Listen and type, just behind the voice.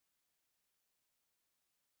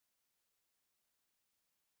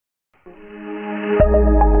This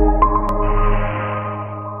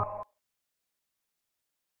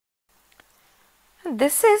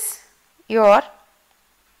is your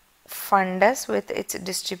fundus with its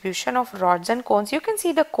distribution of rods and cones. You can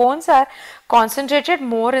see the cones are concentrated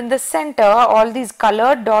more in the center. All these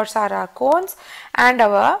colored dots are our cones and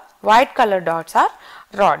our white colored dots are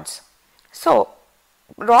rods. So,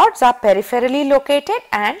 rods are peripherally located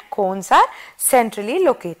and cones are centrally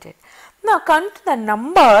located. Now, come to the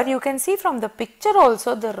number. You can see from the picture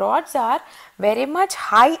also the rods are very much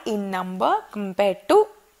high in number compared to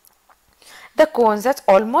the cones. That's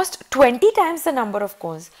almost 20 times the number of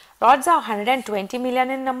cones. Rods are 120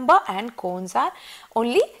 million in number and cones are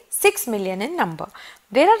only 6 million in number.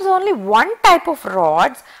 There is only one type of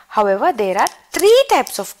rods. However, there are 3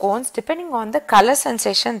 types of cones depending on the color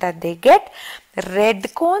sensation that they get.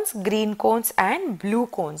 Red cones, green cones and blue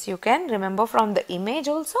cones. You can remember from the image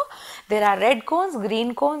also. There are red cones,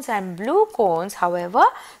 green cones and blue cones. However,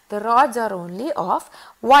 the rods are only of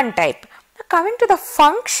one type. Now, coming to the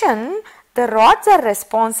function, the rods are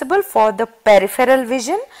responsible for the peripheral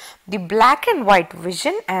vision, the black and white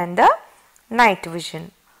vision and the night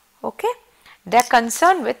vision. Okay, they are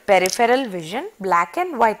concerned with peripheral vision, black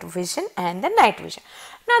and white vision and the night vision.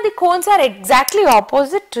 Now, the cones are exactly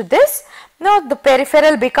opposite to this. Now, the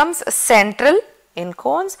peripheral becomes central in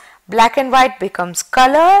cones, black and white becomes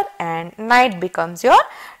color and night becomes your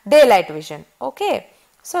daylight vision. Okay,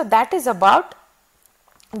 so that is about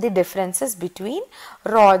the differences between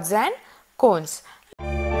rods and cones.